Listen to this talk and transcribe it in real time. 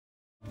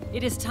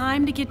It is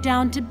time to get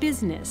down to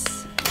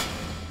business.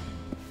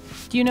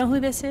 Do you know who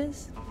this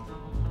is?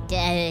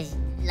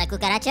 La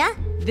cucaracha?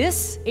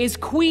 This is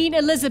Queen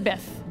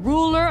Elizabeth,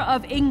 ruler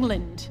of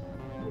England.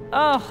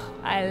 Oh,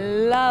 I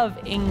love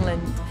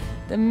England.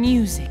 The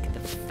music, the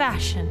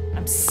fashion.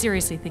 I'm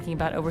seriously thinking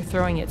about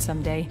overthrowing it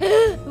someday.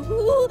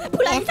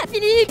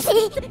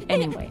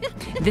 Anyway,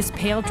 this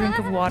pale drink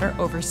of water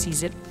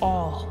oversees it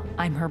all.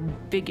 I'm her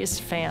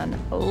biggest fan.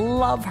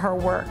 Love her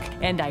work.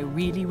 And I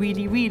really,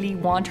 really, really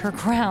want her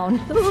crown.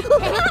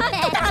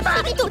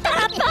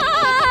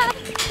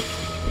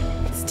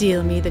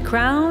 Steal me the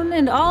crown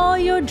and all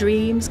your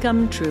dreams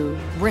come true.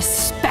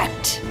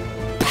 Respect.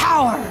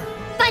 Power.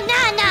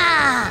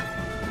 Banana!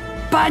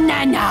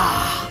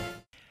 Banana!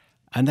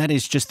 And that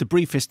is just the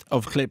briefest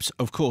of clips,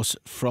 of course,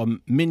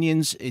 from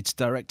Minions. It's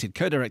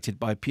co-directed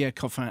by Pierre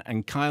Coffin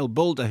and Kyle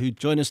Balda, who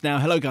join us now.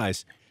 Hello,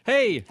 guys.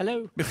 Hey,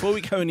 hello. Before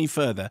we go any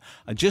further,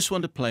 I just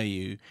want to play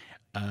you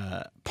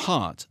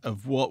part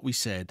of what we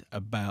said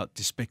about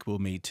Despicable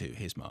Me 2.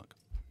 Here's Mark.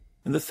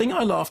 And the thing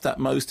I laughed at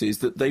most is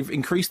that they've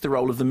increased the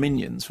role of the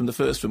Minions from the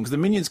first film, because the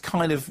Minions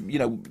kind of,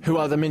 Who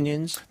are the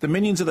Minions? The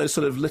Minions are those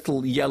sort of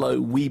little yellow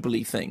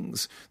weebly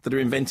things that are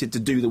invented to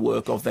do the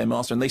work of their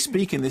master, and they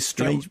speak in this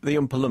strange... The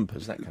Oompa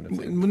Loompas, that kind of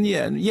thing.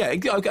 Yeah,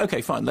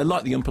 okay, fine. They're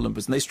like the Oompa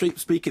Loompas, and they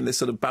speak in this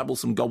sort of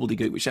babblesome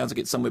gobbledygook, which sounds like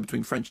it's somewhere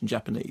between French and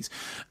Japanese,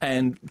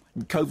 and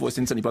co-voiced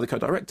incidentally by the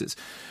co-directors.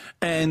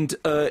 And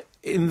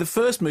in the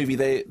first movie,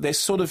 they're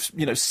sort of,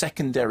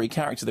 secondary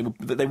characters.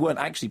 They weren't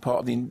actually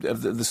part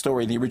of the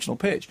story in the original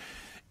pitch.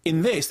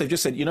 In this, they've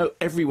just said,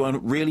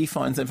 everyone really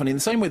finds them funny. In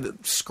the same way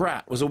that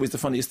Scrat was always the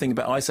funniest thing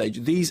about Ice Age,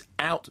 these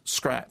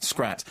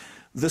Scrat.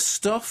 The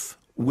stuff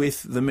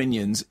with the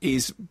Minions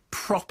is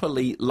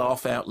properly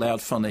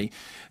laugh-out-loud funny.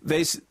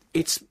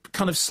 It's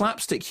kind of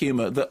slapstick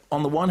humour that,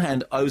 on the one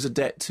hand, owes a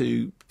debt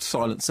to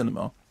silent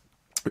cinema,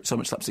 which so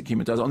much slapstick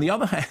humour does. On the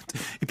other hand,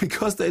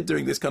 because they're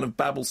doing this kind of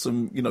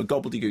babblesome,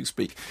 gobbledygook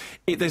speak,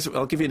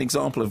 I'll give you an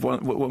example of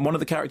one of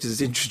the characters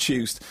is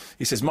introduced.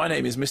 He says, "My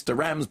name is Mr.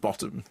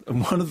 Ramsbottom,"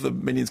 and one of the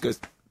Minions goes,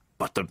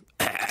 "Bottom."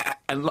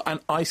 And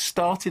I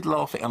started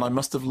laughing, and I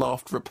must have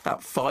laughed for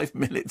about 5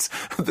 minutes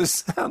at the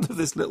sound of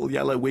this little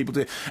yellow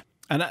weeble.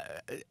 And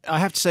I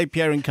have to say,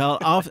 Pierre and Carl,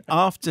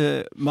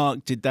 after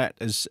Mark did that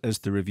as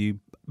the review,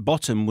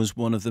 bottom was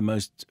one of the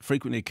most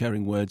frequently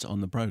occurring words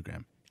on the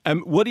programme.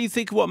 What do you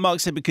think of what Mark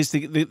said? Because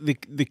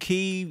the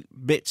key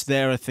bits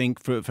there, I think,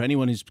 for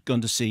anyone who's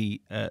gone to see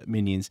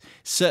Minions,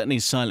 certainly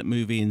a silent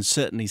movie and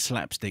certainly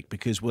slapstick,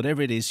 because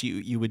whatever it is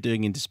you were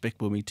doing in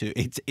Despicable Me 2,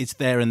 it's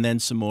there and then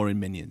some more in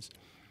Minions.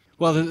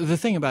 Well, the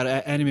thing about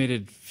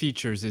animated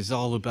features is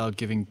all about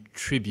giving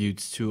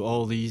tributes to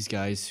all these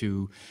guys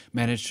who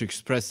manage to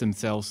express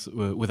themselves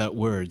without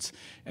words.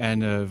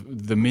 And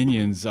the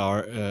Minions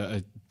are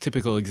a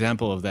typical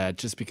example of that,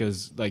 just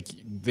because they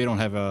don't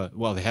have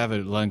they have a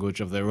language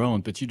of their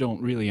own, but you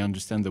don't really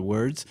understand the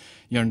words.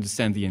 You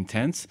understand the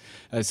intents.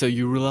 So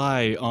you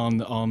rely on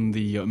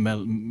the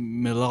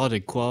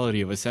melodic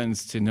quality of a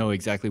sentence to know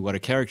exactly what a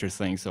character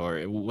thinks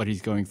or what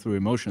he's going through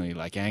emotionally,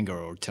 like anger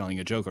or telling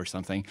a joke or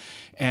something.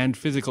 And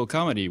physical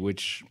comedy,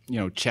 which,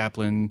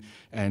 Chaplin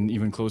and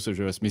even closer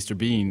to us, Mr.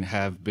 Bean,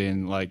 have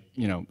been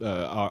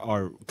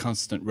our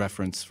constant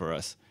reference for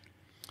us.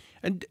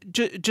 And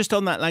just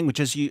on that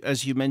language,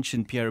 as you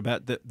mentioned, Pierre,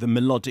 about the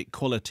melodic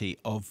quality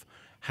of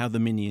how the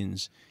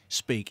Minions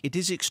speak, it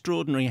is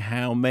extraordinary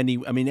how many.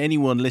 I mean,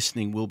 anyone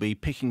listening will be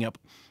picking up.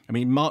 I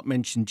mean, Mark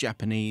mentioned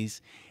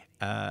Japanese,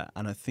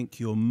 and I think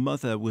your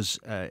mother was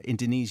an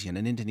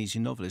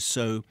Indonesian novelist.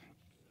 So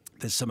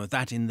there's some of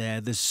that in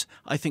there.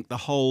 I think the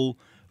whole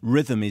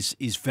rhythm is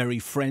very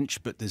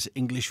French, but there's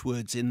English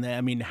words in there.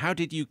 I mean, how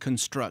did you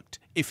construct,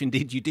 if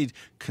indeed you did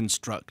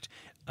construct,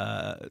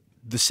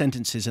 the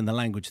sentences and the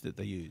language that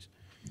they use?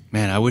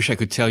 Man, I wish I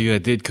could tell you I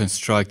did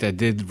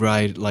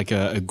write like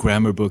a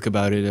grammar book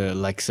about it, a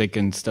lexic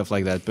and stuff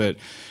like that, but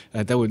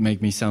that would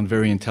make me sound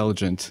very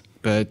intelligent.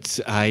 But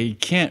I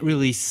can't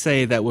really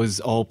say that was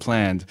all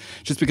planned,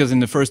 just because in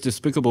the first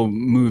Despicable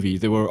movie,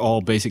 they were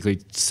all basically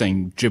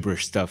saying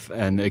gibberish stuff,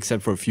 and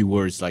except for a few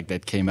words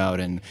that came out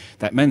and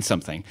that meant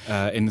something.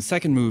 In the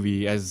second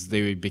movie, as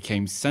they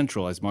became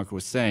central, as Mark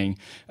was saying,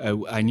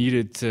 I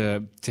needed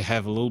to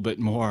have a little bit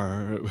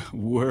more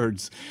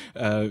words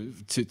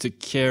to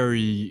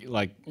carry,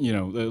 a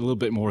little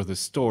bit more of the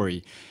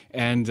story.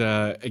 And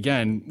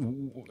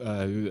again,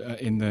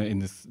 in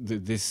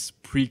this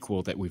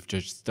prequel that we've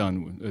just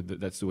done,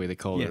 that's the way they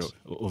call it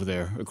over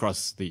there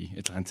across the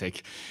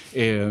Atlantic.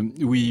 I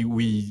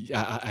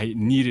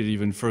needed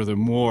even further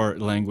more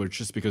language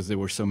just because there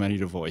were so many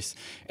to voice.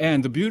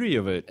 And the beauty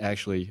of it,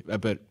 actually,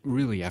 but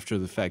really after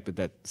the fact, but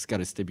that's got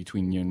to stay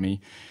between you and me,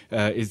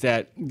 is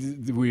that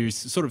we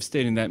sort of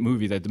stayed in that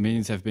movie that the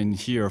Minions have been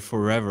here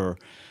forever,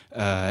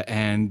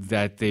 and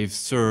that they've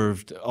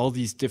served all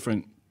these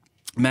different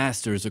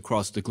masters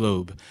across the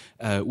globe,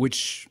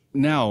 which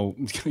now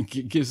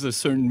gives a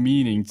certain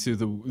meaning to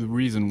the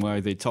reason why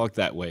they talk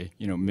that way.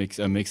 You know,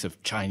 a mix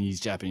of Chinese,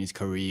 Japanese,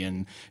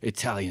 Korean,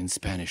 Italian,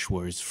 Spanish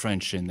words,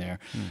 French in there.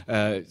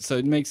 So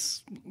it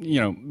makes,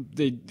 you know,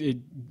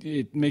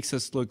 it makes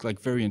us look like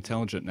very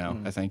intelligent now,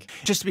 I think.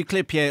 Just to be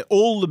clear, Pierre,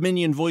 all the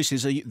Minion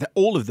voices,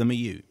 all of them are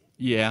you?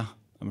 Yeah,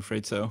 I'm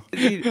afraid so.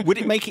 Would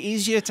it make it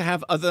easier to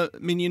have other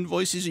Minion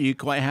voices, or are you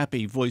quite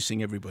happy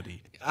voicing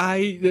everybody?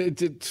 I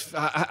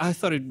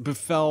thought it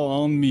befell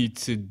on me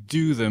to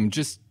do them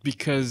just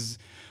because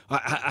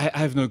I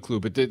have no clue,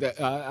 but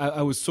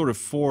I was sort of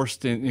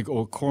forced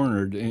or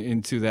cornered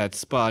into that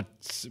spot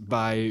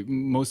by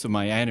most of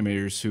my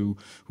animators who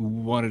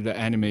wanted to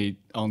animate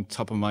on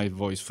top of my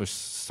voice for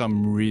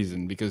some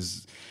reason,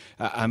 because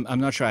I'm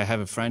not sure I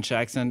have a French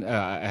accent.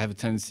 I have a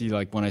tendency,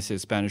 like when I say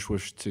Spanish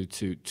words,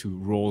 to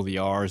roll the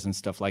R's and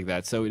stuff like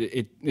that. So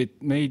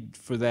it made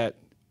for that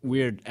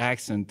weird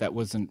accent that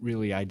wasn't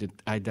really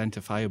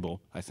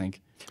identifiable, I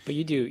think. But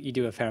you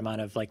do a fair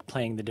amount of like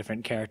playing the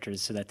different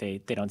characters so that they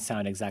don't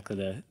sound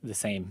exactly the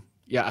same.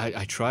 Yeah,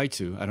 I try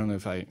to. I don't know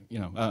if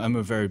I'm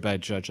a very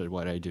bad judge at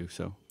what I do.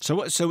 So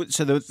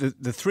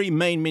the three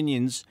main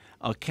Minions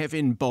are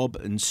Kevin, Bob,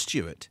 and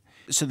Stuart.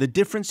 So the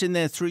difference in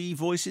their three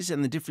voices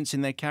and the difference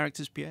in their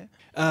characters, Pierre?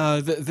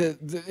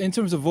 In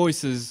terms of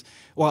voices,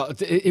 well,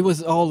 it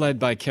was all led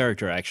by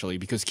character, actually,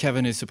 because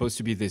Kevin is supposed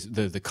to be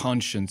the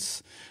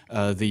conscience,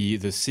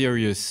 the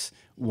serious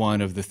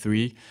one of the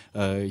three.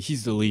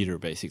 He's the leader,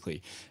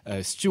 basically.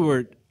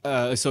 Stuart,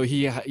 so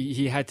he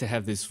had to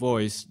have this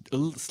voice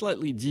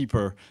slightly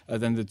deeper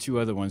than the two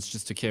other ones,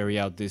 just to carry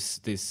out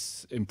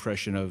this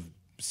impression of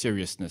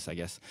seriousness, I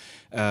guess.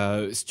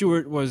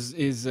 Stuart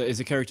is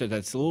a character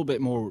that's a little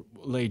bit more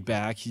laid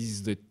back.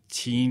 He's the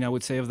teen, I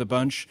would say, of the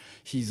bunch.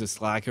 He's a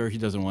slacker. He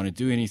doesn't want to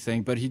do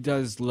anything, but he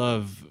does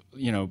love,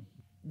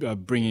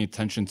 bringing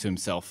attention to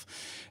himself.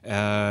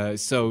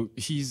 So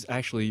he's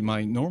actually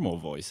my normal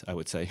voice, I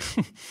would say.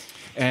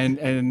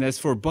 and as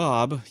for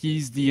Bob,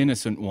 he's the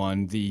innocent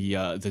one,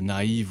 the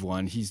naive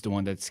one. He's the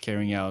one that's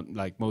carrying out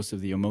like most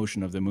of the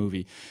emotion of the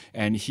movie,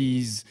 and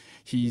he's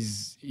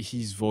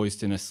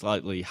voiced in a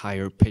slightly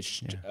higher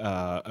pitched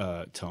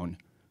tone.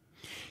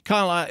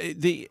 Kyle,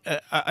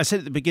 I said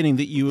at the beginning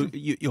that you're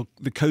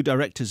the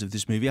co-directors of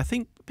this movie. I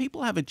think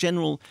people have a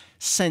general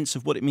sense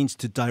of what it means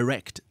to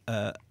direct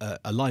a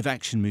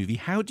live-action movie.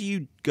 How do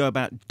you go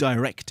about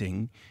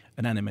directing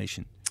an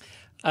animation?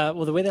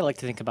 Well, the way that I like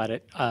to think about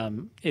it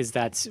is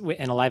that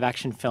in a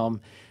live-action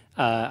film,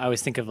 I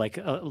always think of like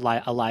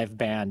a live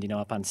band,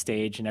 up on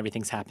stage, and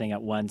everything's happening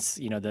at once.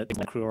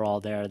 The crew are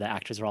all there, the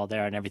actors are all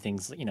there, and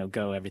everything's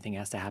everything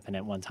has to happen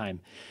at one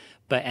time.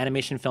 But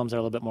animation films are a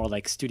little bit more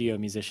like studio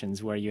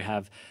musicians, where you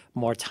have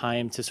more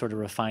time to sort of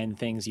refine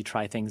things. You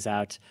try things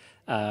out.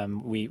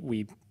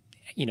 We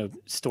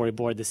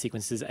storyboard the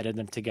sequences, edit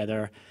them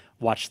together,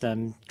 watch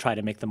them, try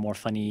to make them more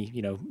funny.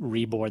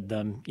 Reboard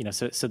them.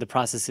 So the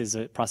process is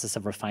a process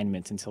of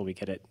refinement until we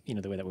get it,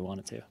 the way that we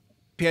want it to.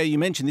 Pierre, you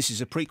mentioned this is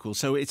a prequel,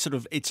 so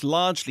it's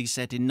largely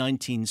set in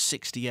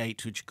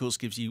 1968, which of course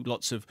gives you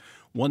lots of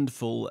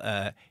wonderful.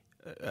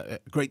 A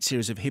great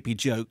series of hippie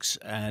jokes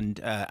and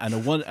a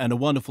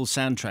wonderful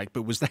soundtrack.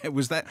 But was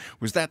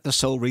that the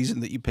sole reason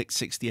that you picked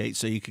 68,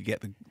 so you could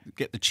get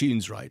the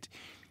tunes right?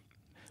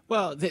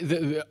 Well,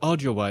 the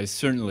audio-wise,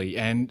 certainly,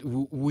 and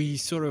we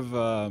sort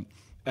of.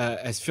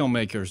 As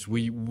filmmakers,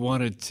 we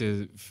wanted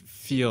to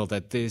feel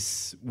that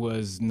this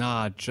was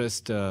not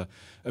just a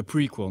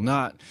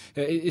prequel.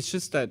 It's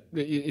just that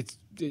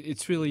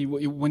it's really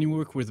when you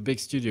work with a big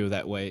studio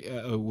that way,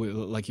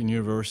 like in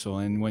Universal,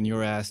 and when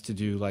you're asked to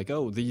do like,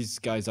 oh, these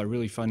guys are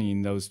really funny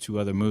in those two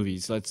other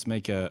movies, let's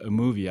make a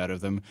movie out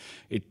of them.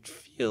 It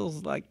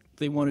feels like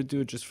they want to do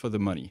it just for the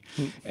money.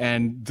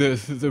 And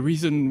the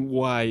reason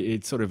why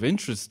it sort of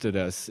interested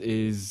us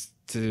is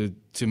to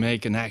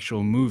make an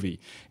actual movie.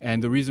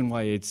 And the reason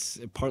why it's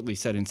partly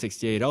set in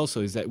 68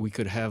 also is that we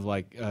could have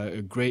like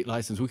a great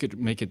license. We could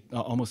make it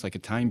almost like a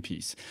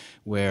timepiece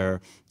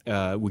where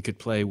we could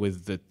play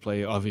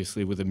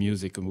obviously with the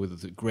music and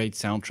with the great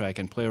soundtrack,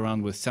 and play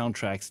around with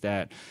soundtracks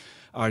that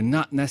are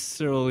not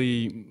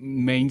necessarily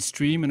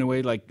mainstream in a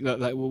way, like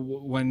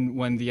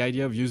when the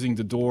idea of using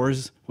the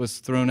Doors was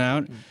thrown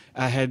out,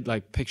 I had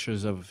like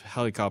pictures of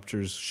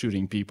helicopters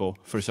shooting people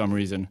for some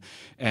reason.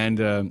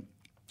 And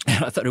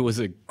I thought it was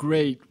a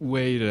great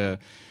way to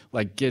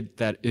like get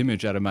that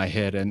image out of my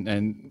head,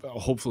 and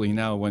hopefully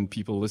now when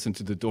people listen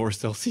to the Doors,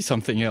 they'll see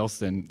something else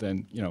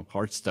than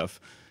hard stuff.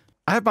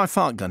 I have my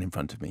fart gun in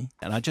front of me,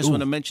 and I just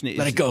want to mention it.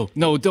 Let it go.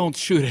 No, don't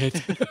shoot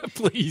it,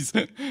 please.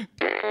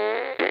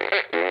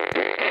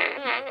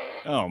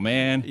 Oh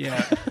man.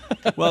 Yeah.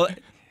 Well.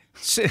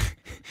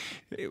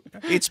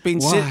 It's been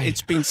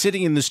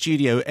sitting in the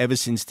studio ever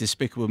since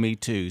Despicable Me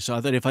 2. So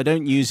I thought if I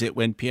don't use it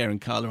when Pierre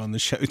and Carla are on the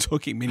show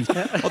talking Minions,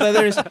 although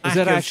there is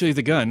that actually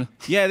the gun?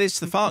 Yeah,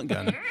 it's the fart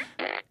gun.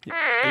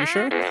 Are you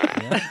sure?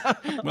 Yeah.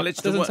 Well, it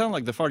doesn't sound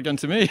like the fart gun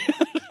to me.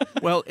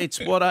 Well, it's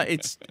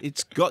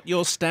got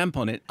your stamp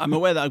on it. I'm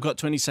aware that I've got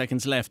 20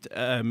 seconds left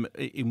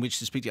in which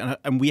to speak to you,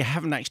 and we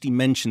haven't actually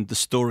mentioned the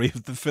story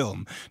of the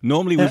film.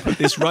 Normally we put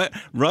this right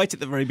at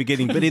the very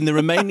beginning, but in the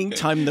remaining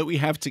time that we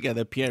have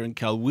together, Pierre and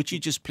Carl, would you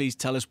just please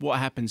tell us what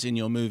happens in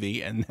your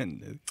movie, and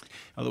then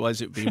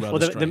otherwise it would be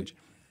rather strange.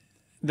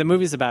 The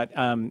movie's about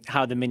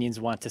how the Minions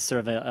want to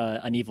serve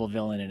an evil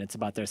villain, and it's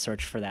about their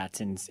search for that,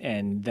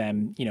 and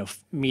them,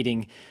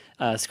 meeting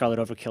Scarlet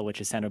Overkill, which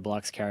is Sandra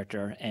Bullock's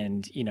character,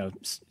 and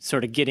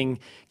sort of getting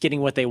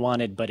what they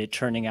wanted, but it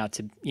turning out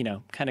to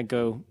kind of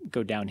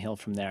go downhill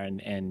from there,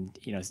 and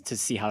to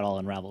see how it all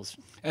unravels.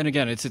 And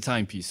again, it's a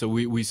timepiece, so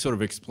we sort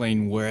of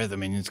explain where the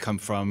Minions come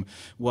from,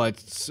 what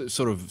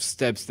sort of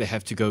steps they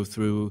have to go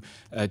through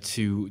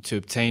to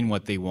obtain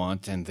what they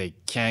want, and they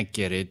can't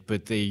get it,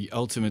 but they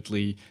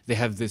ultimately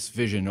have this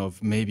vision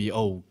of maybe,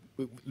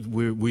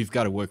 we've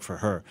got to work for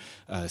her,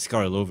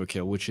 Scarlet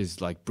Overkill, which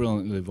is like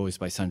brilliantly voiced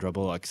by Sandra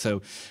Bullock.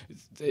 So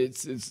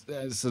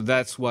so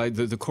that's why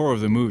the core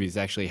of the movie is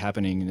actually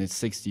happening in the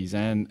 60s,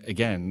 and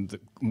again,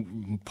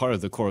 part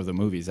of the core of the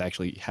movie is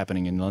actually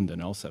happening in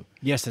London also.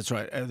 Yes, that's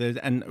right.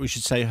 And we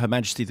should say Her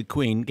Majesty the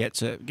Queen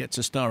gets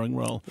a starring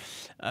role.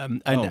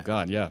 Oh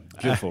God, yeah,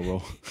 beautiful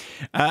role.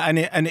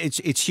 And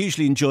it's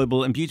hugely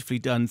enjoyable and beautifully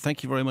done.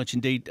 Thank you very much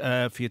indeed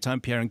for your time,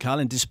 Pierre and Carl.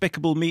 And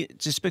Despicable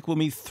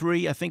Me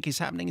 3, I think, is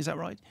happening. Is that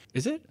right?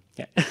 Is it?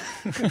 Yeah.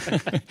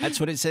 That's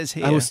what it says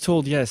here. I was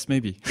told yes,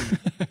 maybe.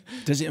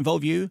 Does it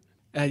involve you?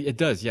 It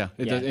does, yeah.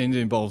 It does, and it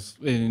involves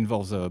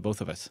both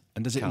of us.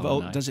 And does it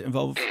Carl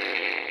involve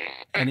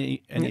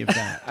any of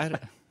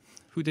that?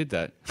 Who did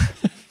that?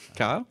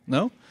 Kyle?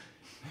 No?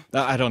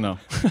 I don't know.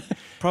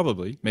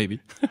 Probably,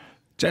 maybe.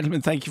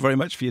 Gentlemen, thank you very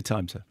much for your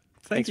time, sir.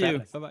 Thank Thanks for you.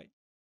 having us. Bye-bye.